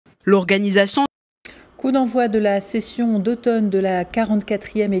L'organisation Coup d'envoi de la session d'automne de la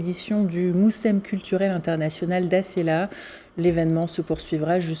 44e édition du Moussem culturel international d'Assilah. L'événement se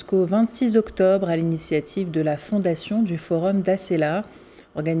poursuivra jusqu'au 26 octobre à l'initiative de la fondation du Forum d'Assilah.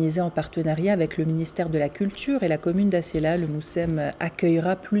 Organisé en partenariat avec le ministère de la Culture et la commune d'Assilah, le Moussem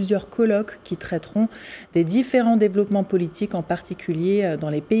accueillera plusieurs colloques qui traiteront des différents développements politiques, en particulier dans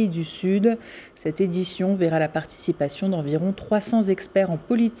les pays du Sud. Cette édition verra la participation d'environ 300 experts en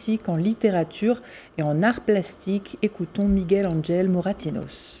politique, en littérature et en arts plastiques. Écoutons Miguel Angel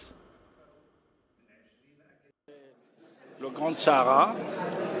Moratinos. Le Grand Sahara,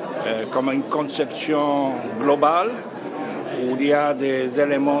 comme une conception globale, où il y a des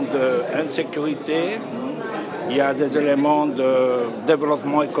éléments d'insécurité, il y a des éléments de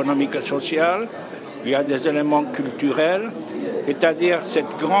développement économique et social, il y a des éléments culturels, c'est-à-dire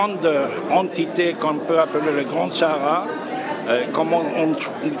cette grande entité qu'on peut appeler le Grand Sahara, comment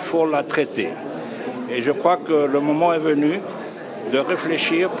il faut la traiter. Et je crois que le moment est venu de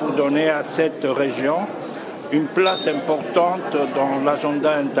réfléchir pour donner à cette région une place importante dans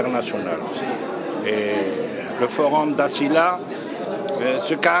l'agenda international. Et le forum d'Assilah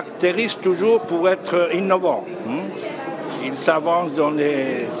se caractérise toujours pour être innovant. Il s'avance dans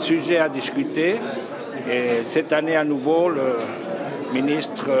les sujets à discuter et cette année à nouveau, le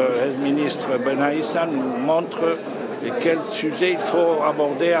ministre Benaïssa nous montre quels sujets il faut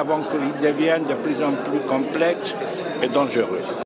aborder avant qu'ils deviennent de plus en plus complexes et dangereux.